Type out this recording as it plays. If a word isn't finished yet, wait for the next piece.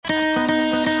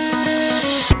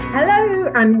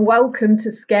and welcome to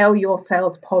Scale Your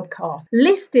Sales podcast,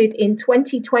 listed in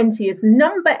 2020 as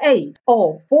number 8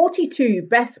 of 42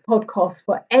 best podcasts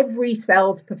for every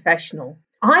sales professional.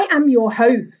 I am your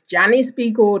host, Janice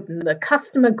B. Gordon, the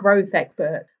customer growth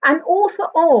expert and author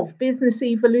of Business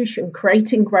Evolution,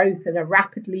 Creating Growth in a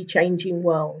Rapidly Changing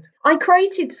World. I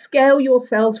created Scale Your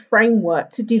Sales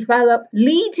framework to develop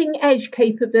leading edge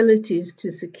capabilities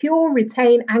to secure,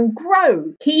 retain, and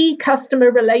grow key customer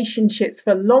relationships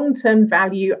for long-term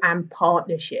value and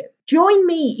partnership. Join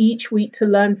me each week to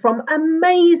learn from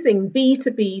amazing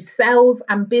B2B sales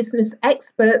and business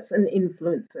experts and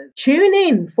influencers. Tune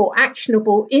in for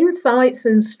actionable insights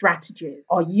and strategies.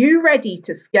 Are you ready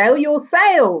to scale your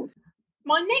sales?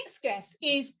 My next guest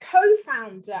is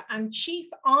co-founder and chief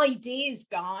ideas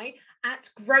guy at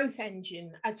Growth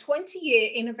Engine, a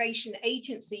 20-year innovation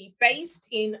agency based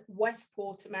in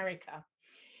Westport, America.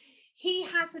 He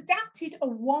has adapted a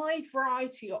wide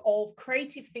variety of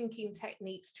creative thinking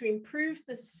techniques to improve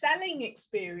the selling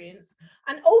experience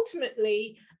and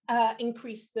ultimately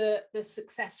increase the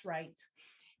success rate.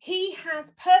 He has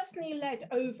personally led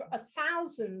over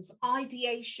 1,000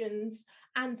 ideations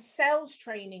and sales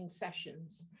training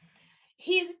sessions.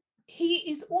 He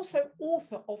is also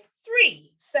author of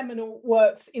 3 seminal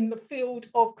works in the field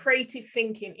of creative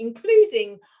thinking,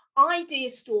 including Idea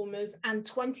Stormers and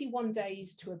 21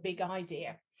 Days to a Big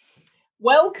Idea.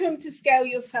 Welcome to Scale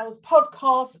Your Sales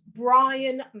podcast,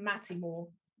 Brian Mattimore.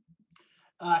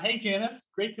 Hey, Janice,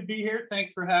 great to be here.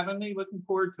 Thanks for having me. Looking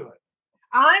forward to it.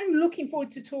 I'm looking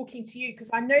forward to talking to you because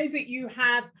I know that you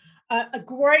have a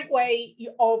great way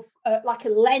of like a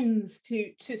lens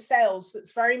to sales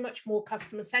that's very much more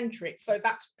customer centric. So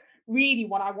that's really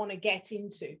what I want to get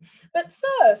into. But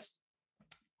first,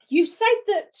 you said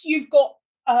that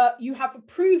you have a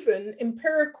proven,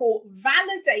 empirical,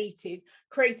 validated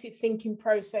creative thinking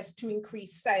process to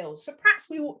increase sales. So perhaps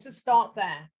we ought to start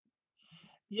there.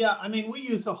 Yeah, I mean, we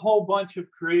use a whole bunch of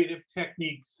creative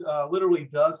techniques, literally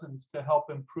dozens, to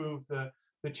help improve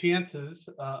the chances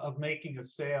of making a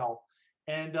sale.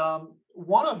 And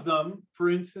one of them, for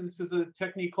instance, is a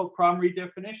technique called problem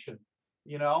redefinition.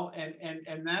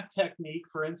 And that technique,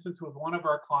 for instance, with one of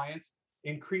our clients,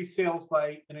 increased sales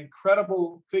by an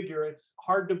incredible figure. It's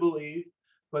hard to believe,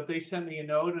 but they sent me a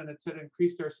note and it said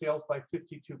increased their sales by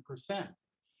 52%.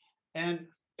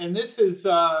 And this is,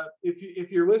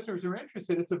 if your listeners are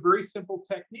interested, it's a very simple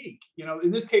technique.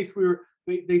 In this case,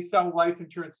 they sell life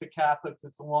insurance to Catholics.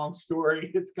 It's a long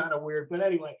story. It's kind of weird, but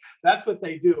anyway, that's what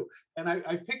they do. And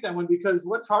I picked that one because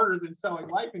what's harder than selling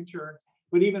life insurance,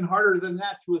 but even harder than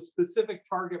that, to a specific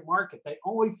target market? They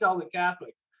only sell to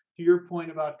Catholics, to your point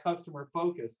about customer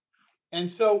focus.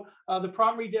 And so the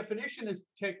problem redefinition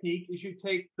technique is you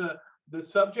take the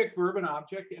subject, verb, and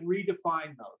object and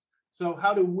redefine those. So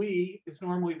how do we, is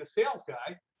normally the sales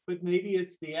guy, but maybe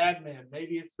it's the admin,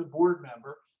 maybe it's the board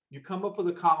member. You come up with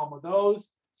a column of those.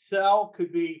 Sell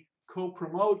could be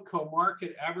co-promote,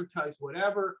 co-market, advertise,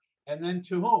 whatever. And then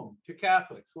to whom? To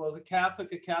Catholics. Well, is a Catholic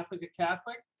a Catholic a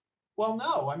Catholic? Well,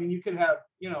 no. I mean, you could have,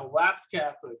 lapsed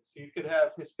Catholics. You could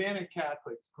have Hispanic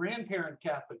Catholics, grandparent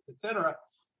Catholics, etc.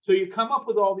 So you come up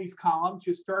with all these columns.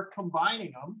 You start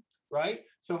combining them, right?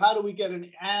 So how do we get an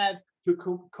ad to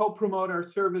co-promote our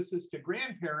services to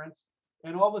grandparents?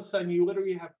 And all of a sudden, you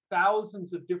literally have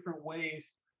thousands of different ways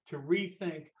to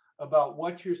rethink about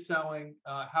what you're selling,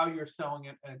 how you're selling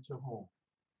it, and to whom.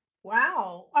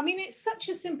 Wow. I mean, it's such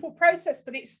a simple process,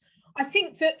 but I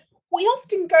think that we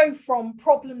often go from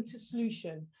problem to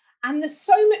solution, and there's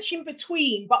so much in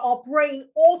between, but our brain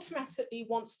automatically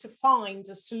wants to find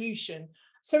a solution.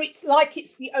 So it's like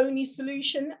it's the only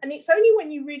solution. And it's only when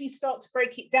you really start to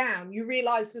break it down, you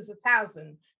realize there's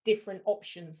 1,000 different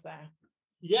options there.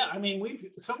 Yeah, I mean,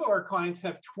 some of our clients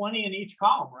have 20 in each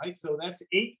column, right? So that's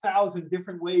 8,000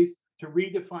 different ways to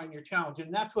redefine your challenge.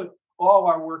 And that's what all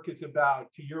our work is about.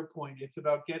 To your point, it's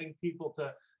about getting people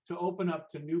to open up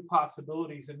to new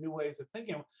possibilities and new ways of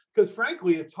thinking. Because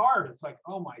frankly, it's hard. It's like,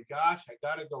 oh my gosh, I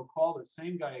got to go call the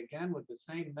same guy again with the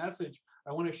same message.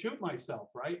 I want to shoot myself,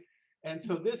 right? And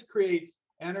so this creates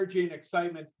energy and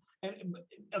excitement. And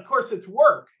of course, it's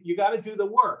work. You got to do the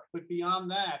work. But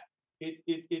beyond that,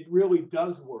 it really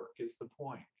does work, is the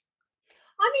point.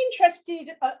 I'm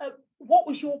interested, what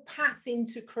was your path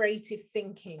into creative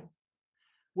thinking?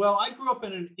 Well, I grew up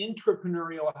in an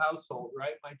entrepreneurial household,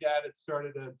 right? My dad had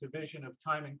started a division of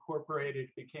Time Incorporated,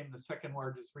 became the second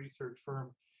largest research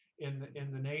firm in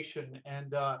the nation.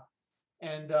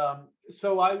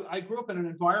 So I grew up in an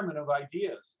environment of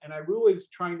ideas, and I really was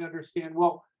trying to understand,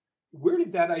 well, where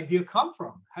did that idea come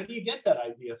from? How do you get that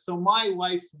idea? So my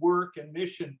life's work and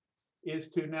mission is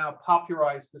to now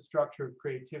popularize the structure of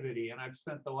creativity. And I've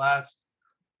spent the last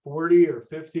 40 or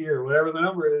 50 or whatever the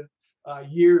number is,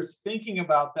 years thinking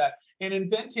about that and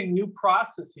inventing new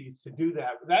processes to do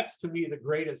that. That's to me the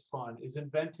greatest fun, is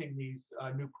inventing these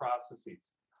new processes.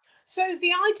 So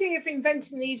the idea of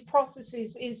inventing these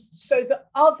processes is so that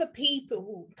other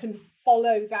people can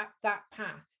follow that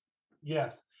path.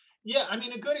 Yes. Yeah, I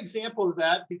mean, a good example of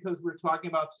that, because we're talking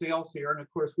about sales here, and of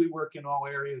course we work in all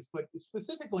areas, but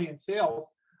specifically in sales,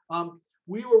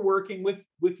 we were working with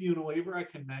Unilever, I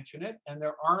can mention it, and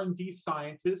their R&D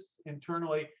scientists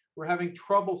internally were having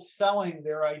trouble selling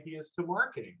their ideas to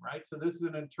marketing, right? So this is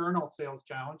an internal sales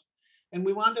challenge. And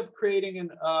we wound up creating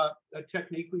a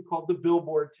technique we called the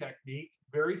billboard technique.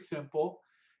 Very simple.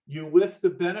 You list the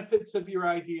benefits of your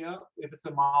idea. If it's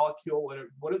a molecule,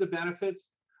 what are the benefits?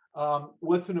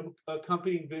 What's an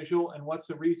accompanying visual, and what's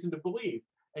the reason to believe?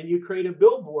 And you create a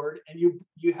billboard, and you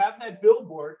have that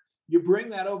billboard. You bring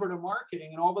that over to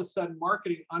marketing, and all of a sudden,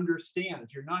 marketing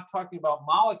understands. You're not talking about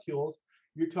molecules.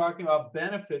 You're talking about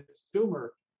benefits to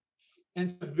consumer.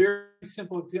 And it's a very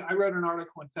simple example. I wrote an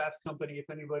article in Fast Company. If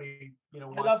anybody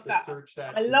wants to search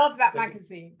that, I love that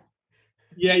magazine.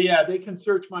 Yeah, they can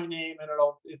search my name, and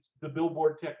it's the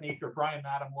billboard technique or Brian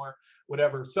Matamore,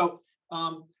 whatever. So,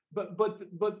 but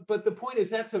the point is,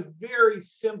 that's a very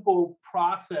simple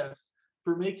process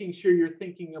for making sure you're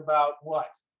thinking about what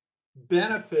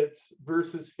benefits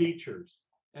versus features.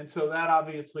 And so that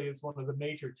obviously is one of the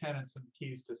major tenets and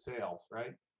keys to sales,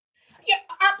 right? Yeah,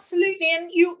 absolutely. And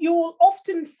you'll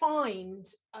often find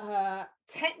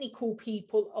technical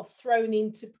people are thrown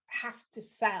in to have to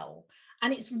sell.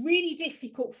 And it's really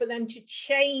difficult for them to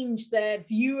change their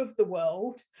view of the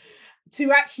world,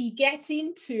 to actually get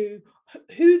into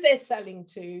who they're selling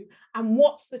to and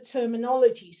what's the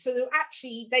terminology, so that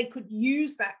actually they could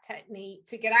use that technique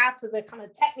to get out of the kind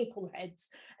of technical heads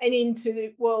and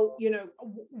into, well,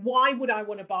 why would I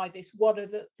want to buy this? What are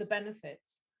the benefits?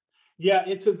 Yeah,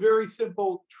 it's a very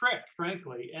simple trick,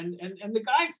 frankly. And the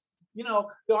guys,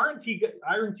 the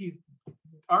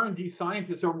R&D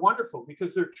scientists are wonderful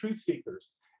because they're truth seekers.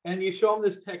 And you show them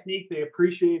this technique, they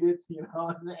appreciate it,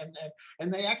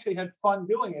 and they actually had fun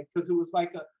doing it because it was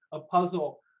like a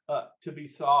puzzle to be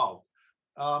solved.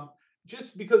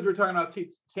 Just because we're talking about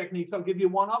techniques, I'll give you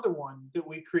one other one that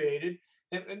we created.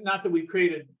 And not that we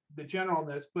created the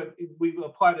generalness, but we've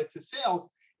applied it to sales.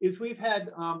 Is we've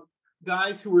had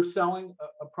guys who were selling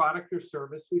a product or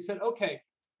service. We said, okay,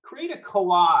 create a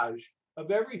collage of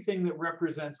everything that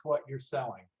represents what you're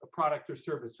selling, a product or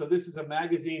service. So this is a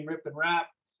magazine, rip and wrap.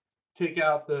 Take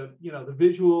out the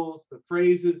visuals, the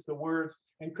phrases, the words,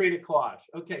 and create a collage.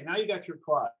 Okay, now you got your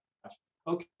collage.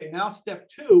 Okay, now step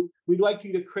 2, we'd like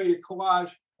you to create a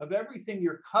collage of everything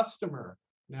your customer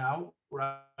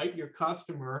your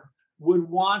customer would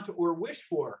want or wish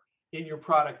for in your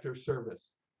product or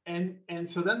service. And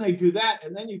so then they do that,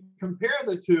 and then you compare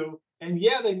the two, and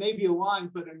yeah, they may be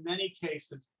aligned, but in many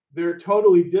cases they're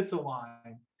totally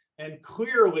disaligned. And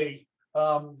clearly,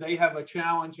 they have a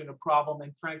challenge and a problem,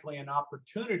 and frankly, an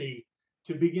opportunity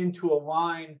to begin to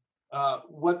align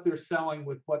what they're selling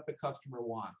with what the customer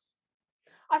wants.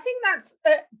 I think that's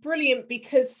brilliant,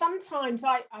 because sometimes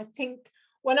I think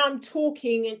when I'm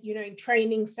talking, in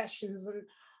training sessions, and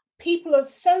people are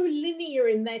so linear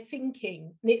in their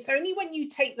thinking, and it's only when you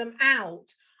take them out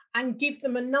and give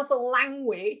them another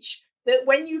language that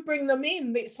when you bring them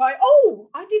in, it's like, oh,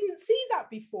 I didn't see that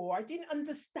before. I didn't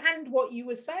understand what you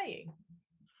were saying.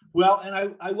 Well, and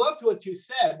I loved what you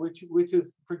said, which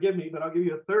is, forgive me, but I'll give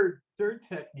you a third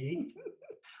technique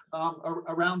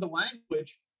around the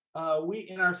language. We,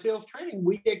 in our sales training,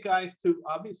 we get guys to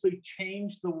obviously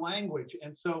change the language,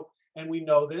 and we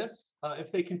know this.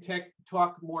 If they can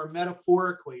talk more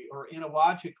metaphorically or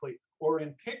analogically or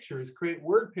in pictures, create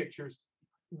word pictures,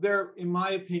 they're, in my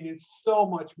opinion, so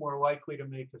much more likely to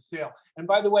make a sale. And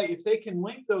by the way, if they can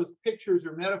link those pictures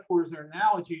or metaphors or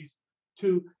analogies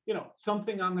to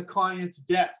something on the client's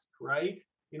desk, right?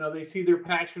 They see they're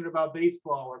passionate about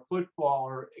baseball or football,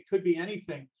 or it could be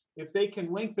anything. If they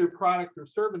can link their product or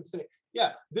service and say,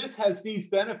 yeah, this has these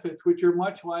benefits, which are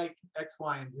much like X,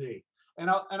 Y, and Z. And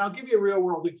I'll give you a real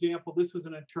world example. This was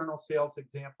an internal sales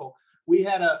example. We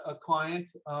had a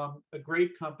client, a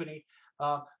great company.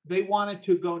 They wanted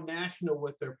to go national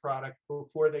with their product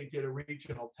before they did a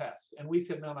regional test. And we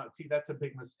said, no, see, that's a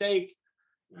big mistake.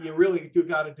 You really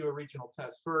got to do a regional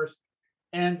test first.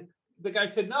 And the guy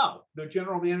said, no, the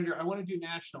general manager, I want to do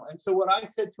national. And so what I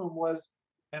said to him was,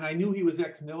 and I knew he was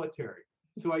ex-military,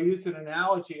 so I used an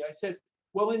analogy. I said,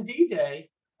 well, in D-Day,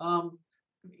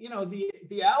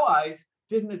 the Allies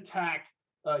didn't attack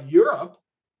Europe,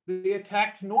 they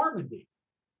attacked Normandy.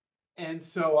 And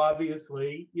so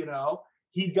obviously,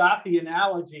 he got the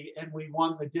analogy and we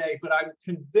won the day. But I'm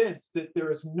convinced that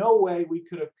there is no way we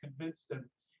could have convinced him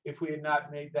if we had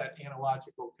not made that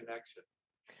analogical connection.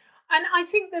 And I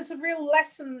think there's a real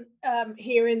lesson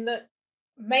here in that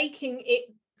making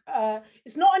it,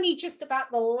 it's not only just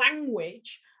about the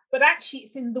language, but actually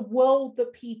it's in the world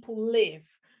that people live.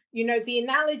 The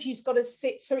analogy's got to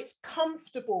sit so it's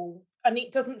comfortable and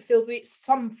it doesn't feel that it's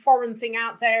some foreign thing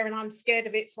out there and I'm scared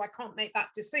of it, so I can't make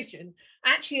that decision.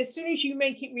 Actually, as soon as you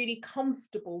make it really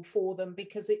comfortable for them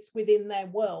because it's within their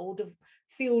world of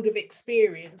field of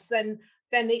experience, then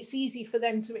it's easy for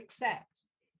them to accept.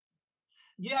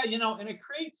 Yeah, and it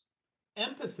creates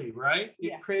empathy, right?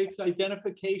 Yeah. It creates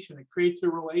identification. It creates a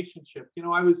relationship.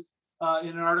 I was in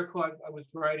an article I was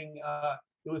writing.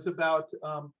 It was about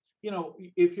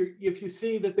if you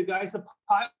see that the guy's a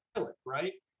pilot,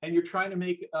 right, and you're trying to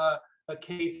make a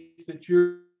case that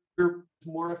you're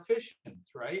more efficient,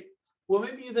 right? Well,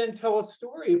 maybe you then tell a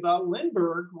story about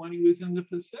Lindbergh when he was in the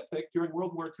Pacific during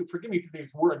World War II. Forgive me for these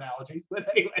war analogies, but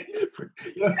anyway.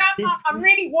 I'm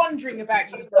really wondering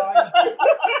about you, Brian.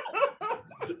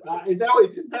 It's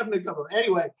always just having to come up.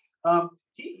 Anyway,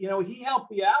 he helped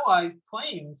the Allied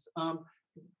planes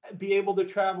be able to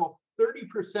travel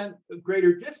 30%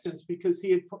 greater distance because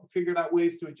he had figured out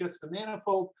ways to adjust the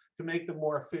manifold to make them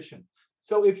more efficient.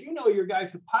 So if you know your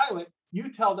guy's a pilot,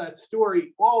 you tell that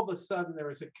story, all of a sudden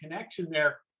there is a connection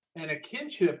there and a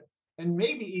kinship and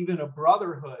maybe even a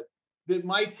brotherhood that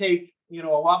might take, a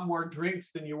lot more drinks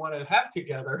than you want to have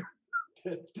together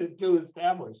to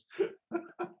establish.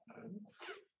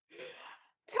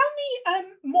 Tell me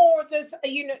more.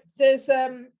 There's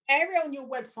area on your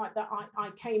website that I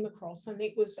came across, and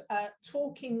it was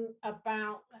talking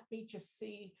about. Let me just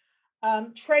see,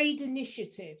 trade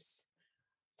initiatives.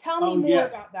 Tell me more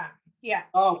about that. Yeah.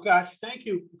 Oh gosh, thank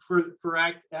you for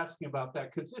asking about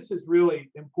that because this is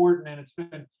really important and it's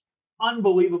been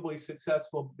unbelievably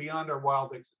successful beyond our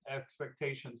wild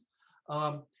expectations.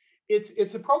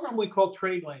 It's a program we call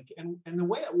TradeLink, and the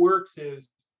way it works is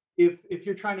if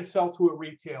you're trying to sell to a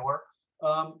retailer,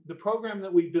 the program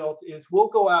that we built is we'll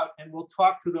go out and we'll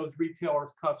talk to those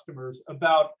retailers' customers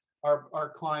about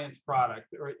our client's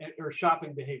product or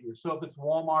shopping behavior. So if it's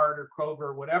Walmart or Kroger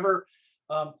or whatever,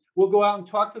 we'll go out and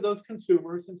talk to those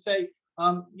consumers and say,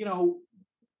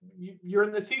 you're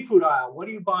in the seafood aisle. What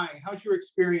are you buying? How's your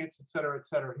experience, et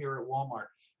cetera, here at Walmart?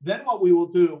 Then what we will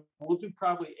do, we'll do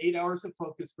probably 8 hours of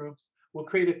focus groups. We'll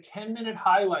create a 10-minute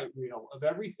highlight reel of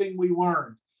everything we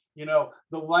learned,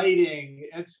 the lighting,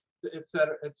 et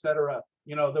cetera,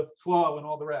 the flow and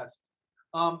all the rest.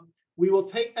 We will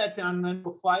take that down and then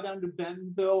we'll fly down to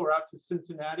Bentonville or out to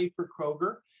Cincinnati for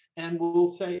Kroger. And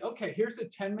we'll say, okay, here's a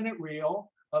 10-minute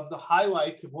reel of the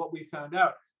highlights of what we found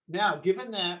out. Now,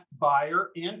 given that buyer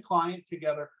and client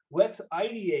together, let's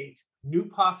ideate new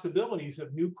possibilities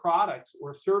of new products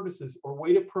or services or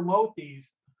way to promote these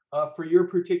for your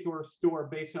particular store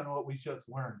based on what we just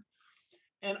learned.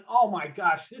 And oh my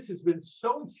gosh, this has been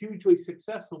so hugely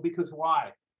successful because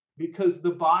why? Because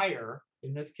the buyer,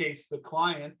 in this case, the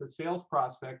client, the sales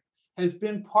prospect, has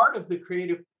been part of the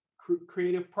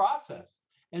creative process.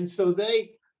 And so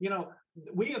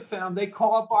we have found they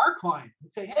call up our client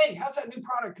and say, hey, how's that new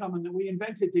product coming that we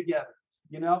invented together?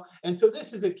 And so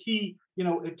this is a key,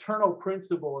 eternal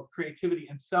principle of creativity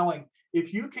and selling.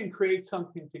 If you can create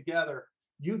something together,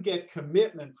 you get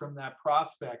commitment from that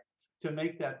prospect to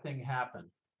make that thing happen.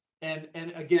 And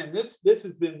again, this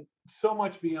has been so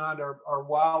much beyond our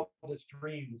wildest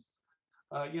dreams.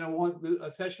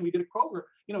 A session we did at Kroger,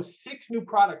 6 new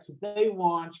products that they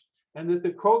launched and that the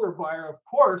Kroger buyer, of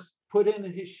course, put in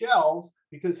his shelves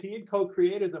because he had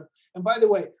co-created them. And by the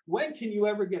way, when can you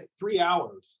ever get 3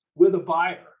 hours with a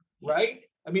buyer, right?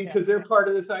 I mean, because they're part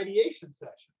of this ideation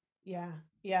session.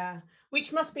 Yeah.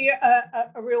 Which must be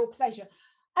a real pleasure.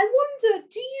 I wonder,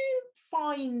 do you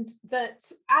find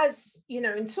that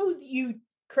until you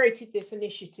created this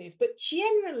initiative, but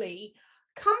generally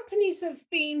companies have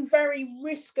been very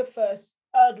risk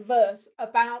adverse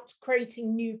about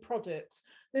creating new products?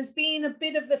 There's been a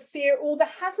bit of the fear, or there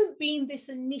hasn't been this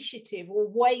initiative or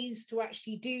ways to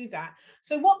actually do that.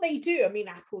 So what they do,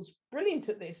 Apple's brilliant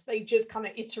at this. They just kind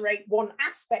of iterate one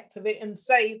aspect of it and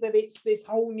say that it's this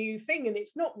whole new thing, and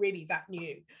it's not really that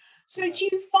new. So do you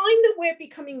find that we're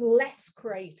becoming less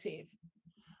creative?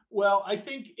 Well, I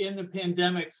think in the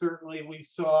pandemic, certainly we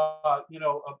saw,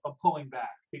 a pulling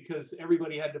back because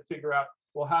everybody had to figure out,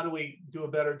 well, how do we do a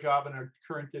better job in our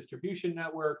current distribution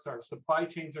networks? Our supply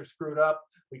chains are screwed up.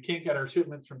 We can't get our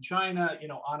shipments from China, on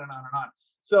and on and on.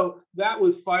 So that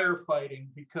was firefighting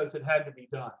because it had to be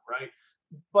done, right?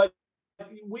 But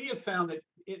we have found that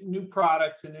new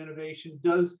products and innovation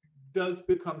does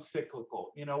become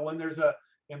cyclical. When there's a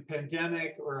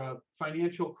pandemic or a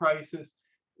financial crisis,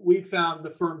 we found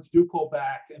the firms do pull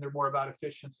back and they're more about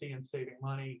efficiency and saving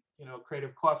money,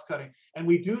 creative cost cutting. And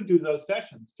we do those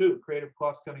sessions too, creative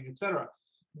cost cutting, et cetera.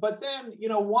 But then,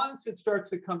 once it starts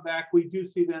to come back, we do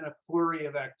see then a flurry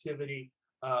of activity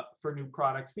for new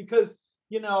products because,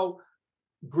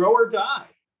 grow or die,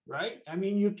 right? I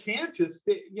mean, you can't just,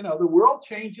 the world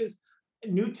changes,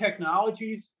 new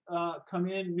technologies come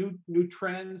in, new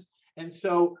trends. And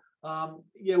so,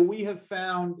 we have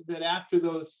found that after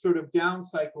those sort of down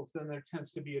cycles, then there tends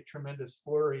to be a tremendous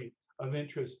flurry of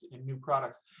interest in new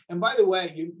products. And by the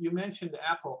way, you mentioned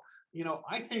Apple.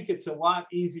 I think it's a lot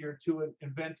easier to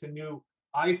invent a new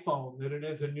iPhone than it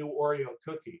is a new Oreo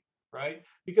cookie, right?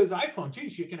 Because iPhone,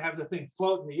 geez, you can have the thing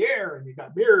float in the air and you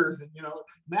got mirrors and,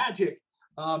 magic.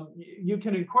 You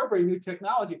can incorporate new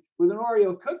technology with an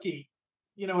Oreo cookie.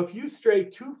 If you stray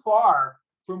too far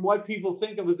from what people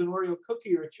think of as an Oreo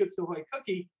cookie or a Chips Ahoy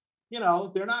cookie,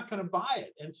 they're not going to buy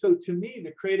it. And so to me,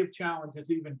 the creative challenge is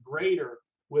even greater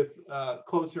with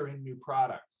closer in new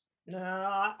products. No,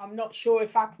 I'm not sure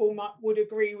if Apple would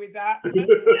agree with that.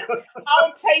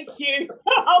 I'll take you.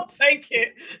 I'll take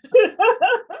it.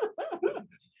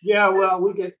 Yeah, well,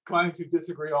 we get clients who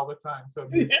disagree all the time. So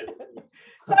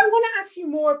So I want to ask you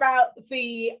more about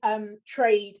the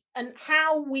trade and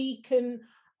how we can.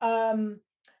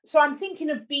 So I'm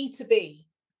thinking of B2B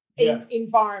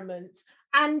environment,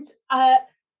 and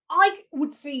I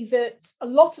would see that a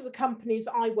lot of the companies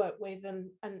I work with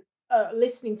and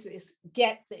listening to this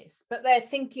get this, but they're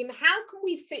thinking, how can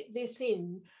we fit this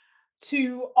in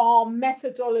to our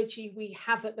methodology we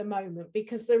have at the moment?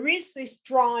 Because there is this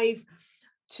drive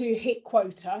to hit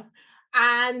quota,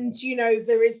 and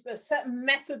there is a certain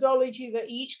methodology that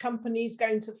each company is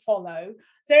going to follow.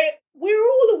 We're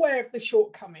all aware of the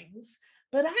shortcomings,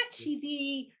 but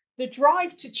actually the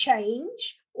drive to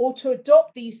change or to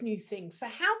adopt these new things. So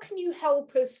how can you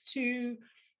help us to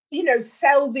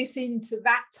sell this into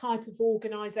that type of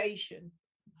organization?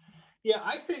 Yeah,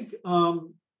 I think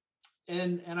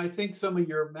and I think some of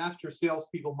your master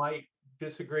salespeople might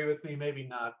disagree with me, maybe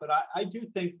not, but I do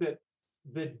think that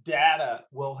the data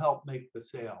will help make the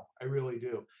sale. I really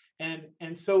do.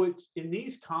 And so it's in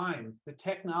these times, the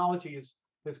technology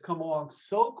has come along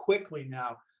so quickly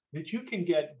now that you can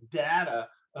get data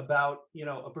about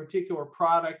a particular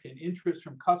product and interest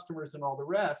from customers and all the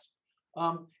rest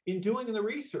in doing the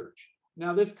research.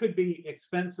 Now, this could be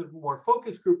expensive, more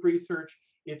focus group research.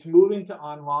 It's moving to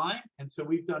online. And so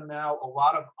we've done now a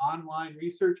lot of online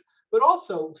research, but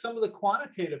also some of the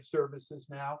quantitative services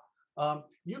now.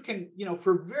 You can,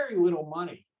 for very little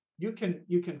money, you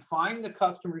can find the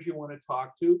customers you want to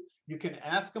talk to. You can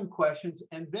ask them questions,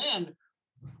 and then,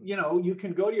 you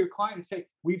can go to your client and say,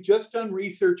 we've just done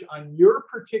research on your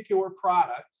particular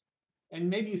product, and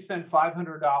maybe you spend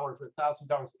 $500 or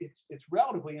 $1,000. It's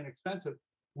relatively inexpensive.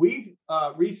 We've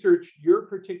researched your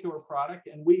particular product,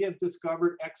 and we have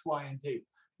discovered X, Y, and Z.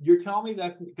 You're telling me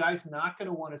that the guy's not going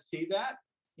to want to see that?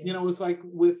 It's like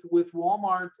with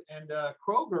Walmart and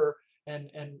Kroger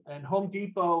and Home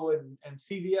Depot and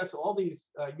CVS, all these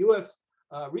U.S.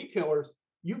 Retailers.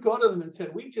 You go to them and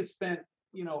said, we just spent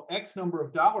X number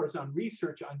of dollars on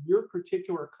research on your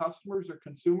particular customers or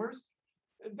consumers.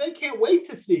 They can't wait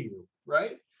to see you,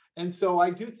 right? And so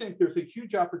I do think there's a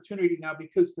huge opportunity now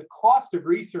because the cost of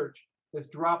research has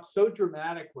dropped so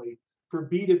dramatically for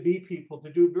B2B people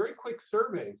to do very quick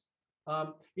surveys.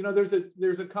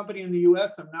 There's a company in the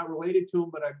U.S. I'm not related to them,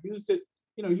 but I've used it.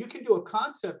 You can do a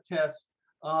concept test.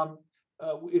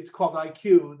 It's called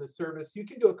IQ, the service. You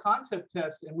can do a concept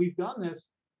test, and we've done this.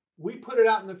 We put it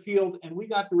out in the field, and we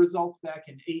got the results back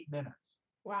in 8 minutes.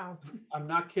 Wow! I'm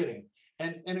not kidding.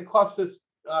 And it cost us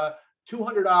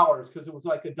 $200 because it was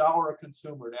like $1 a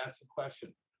consumer to ask the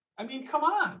question. I mean, come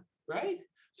on, right?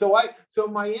 So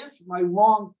my answer, my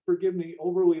long, forgive me,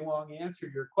 overly long answer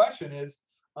to your question is,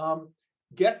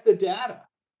 get the data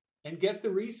and get the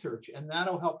research, and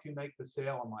that'll help you make the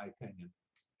sale, in my opinion.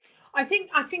 I think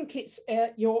it's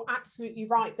you're absolutely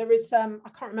right. There is I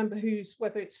can't remember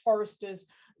whether it's Forrester's,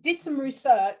 did some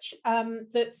research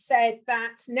that said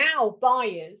that now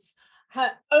buyers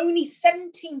only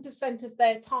 17% of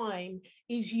their time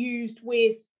is used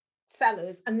with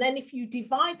sellers, and then if you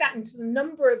divide that into the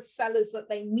number of sellers that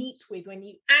they meet with when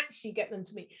you actually get them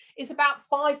to meet, it's about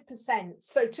 5%.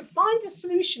 So to find a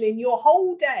solution in your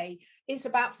whole day is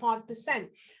about 5%.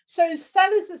 So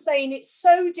sellers are saying it's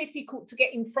so difficult to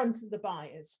get in front of the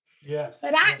buyers. Yes.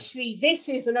 But actually, this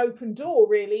is an open door,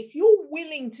 really. If you're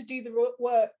willing to do the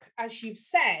work, as you've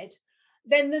said,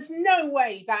 then there's no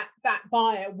way that that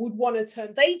buyer would want to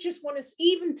turn. They just want to,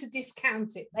 even to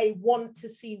discount it, they want to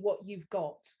see what you've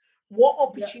got. What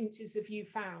opportunities have you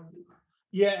found?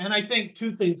 Yeah, and I think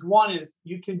two things. One is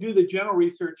you can do the general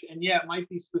research, and yeah, it might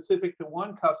be specific to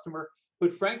one customer,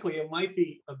 but frankly, it might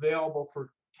be available for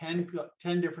 10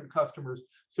 different customers,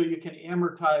 so you can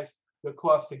amortize the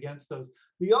cost against those.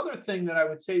 The other thing that I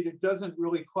would say that doesn't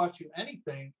really cost you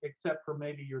anything except for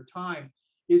maybe your time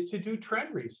is to do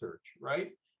trend research, right?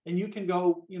 And you can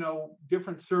go,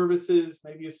 different services,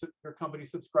 maybe your company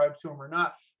subscribes to them or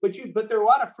not, but there are a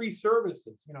lot of free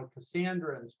services,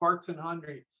 Cassandra and Sparks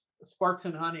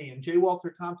and Honey and J.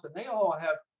 Walter Thompson, they all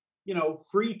have,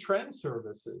 free trend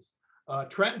services.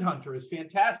 Trend Hunter is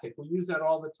fantastic. We use that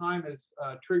all the time as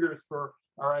triggers for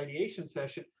our ideation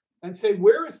session and say,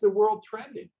 where is the world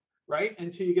trending, right?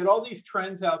 And so you get all these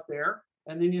trends out there,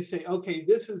 and then you say, okay,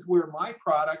 this is where my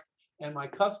product and my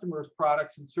customers'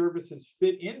 products and services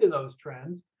fit into those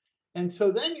trends. And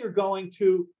so then you're going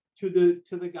to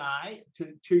the guy,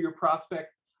 to your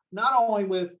prospect, not only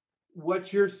with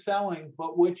what you're selling,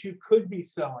 but what you could be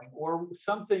selling, or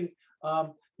something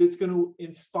that's going to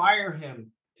inspire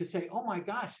him to say, oh my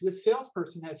gosh, this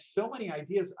salesperson has so many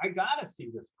ideas. I got to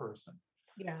see this person.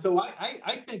 Yeah. So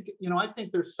I think, I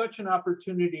think there's such an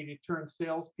opportunity to turn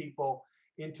salespeople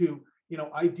into,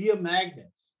 idea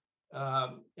magnets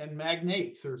and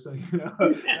magnates, or something,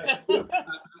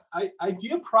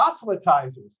 idea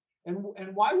proselytizers. And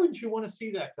why wouldn't you want to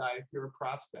see that guy if you're a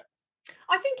prospect?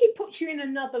 I think it puts you in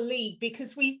another league,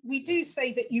 because we do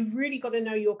say that you've really got to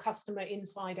know your customer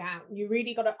inside out. You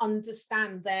really got to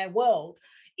understand their world.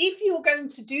 If you're going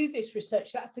to do this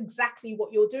research, that's exactly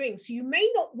what you're doing. So you may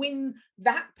not win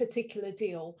that particular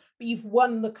deal, but you've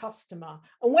won the customer.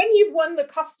 And when you've won the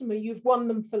customer, you've won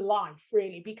them for life,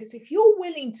 really, because if you're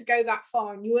willing to go that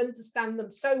far and you understand them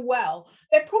so well,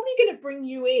 they're probably going to bring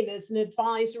you in as an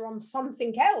advisor on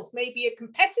something else, maybe a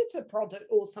competitor product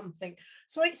or something.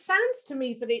 So it sounds to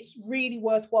me that it's really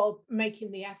worthwhile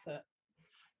making the effort.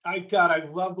 I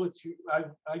love I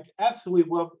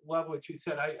absolutely love what you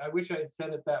said. I wish I had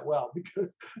said it that well, because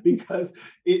don't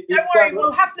worry,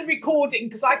 we'll have the recording,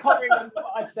 because I can't remember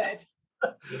what I said.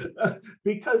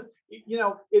 Because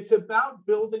it's about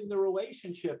building the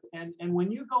relationship, and when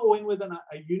you go in with a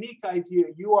unique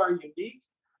idea, you are unique,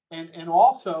 and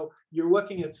also you're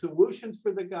looking at solutions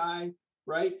for the guy,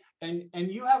 right? And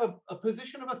you have a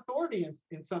position of authority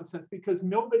in some sense, because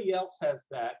nobody else has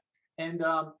that.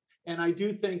 And I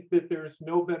do think that there's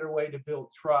no better way to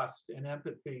build trust and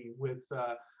empathy with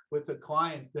a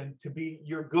client than to be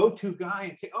your go-to guy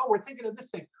and say, oh, we're thinking of this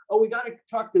thing. Oh, we got to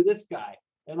talk to this guy.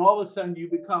 And all of a sudden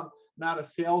you become not a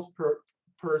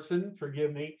person,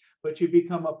 forgive me, but you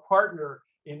become a partner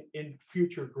in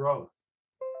future growth.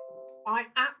 I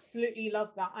absolutely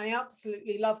love that. I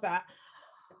absolutely love that.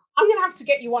 I'm going to have to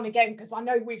get you on again, because I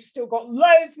know we've still got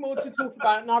loads more to talk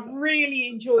about, and I've really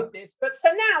enjoyed this. But for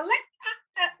now, let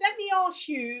me ask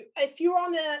you, if you're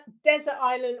on a desert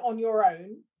island on your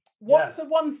own, what's the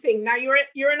one thing? Now you're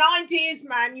an ideas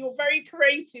man, you're very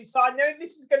creative, so I know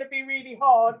this is going to be really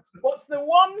hard. What's the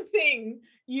one thing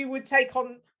you would take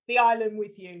on the island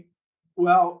with you?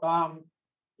 Well,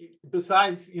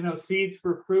 besides seeds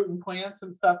for fruit and plants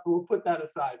and stuff, we'll put that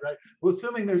aside, right? Well,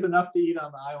 assuming there's enough to eat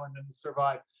on the island and to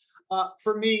survive.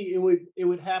 For me, it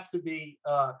would have to be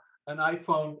an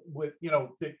iPhone with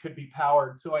that could be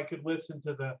powered, so I could listen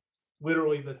to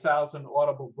literally the 1,000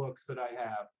 Audible books that I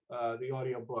have, the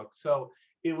audio books. So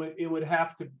it would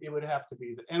have to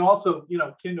be that. And also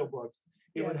Kindle books.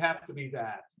 It would have to be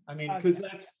that. I mean, because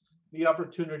that's the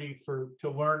opportunity to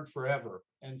learn forever,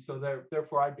 and so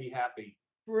therefore I'd be happy.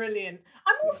 Brilliant.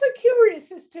 I'm also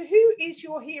curious as to who is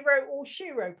your hero or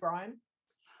shero, Brian?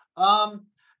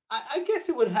 I guess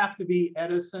it would have to be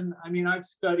Edison. I mean, I've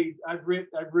read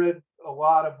a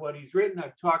lot of what he's written.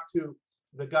 I've talked to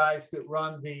the guys that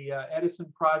run the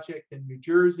Edison project in New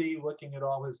Jersey, looking at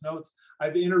all his notes.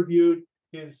 I've interviewed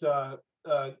his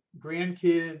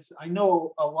grandkids. I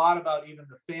know a lot about even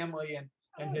the family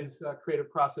and his creative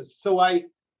process. So I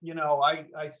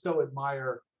so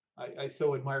admire. I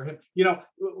so admire him.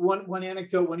 One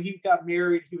anecdote: when he got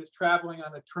married, he was traveling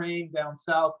on a train down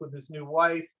south with his new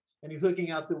wife, and he's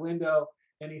looking out the window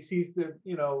and he sees the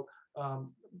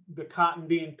cotton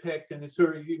being picked, and he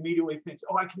immediately thinks,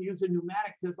 oh, I can use a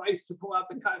pneumatic device to pull out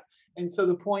the cotton. And so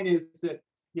the point is that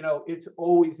it's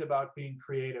always about being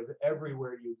creative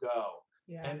everywhere you go.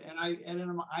 Yeah. And I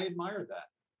admire that.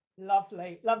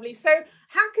 Lovely. So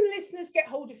how can listeners get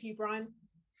hold of you, Brian?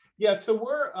 Yeah, so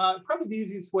we're probably the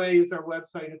easiest way is our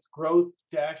website. It's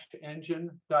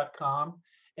growth-engine.com.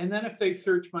 And then if they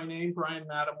search my name, Brian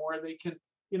Matamore, they can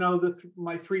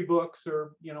my 3 books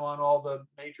are, on all the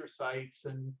major sites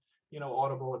and,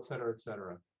 Audible, et cetera, et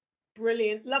cetera.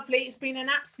 Brilliant. Lovely. It's been an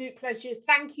absolute pleasure.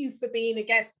 Thank you for being a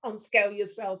guest on Scale Your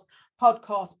Sales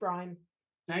podcast, Brian.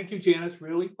 Thank you, Janice.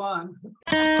 Really fun.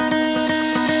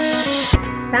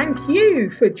 Thank you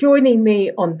for joining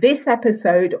me on this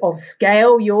episode of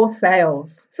Scale Your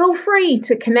Sales. Feel free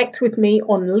to connect with me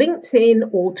on LinkedIn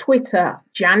or Twitter,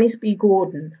 Janice B.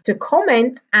 Gordon, to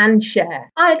comment and share.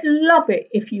 I'd love it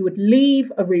if you would leave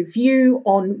a review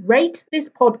on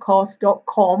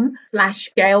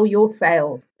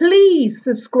ratethispodcast.com/scaleyoursales. Please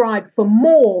subscribe for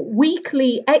more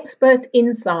weekly expert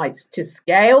insights to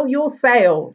scale your sales.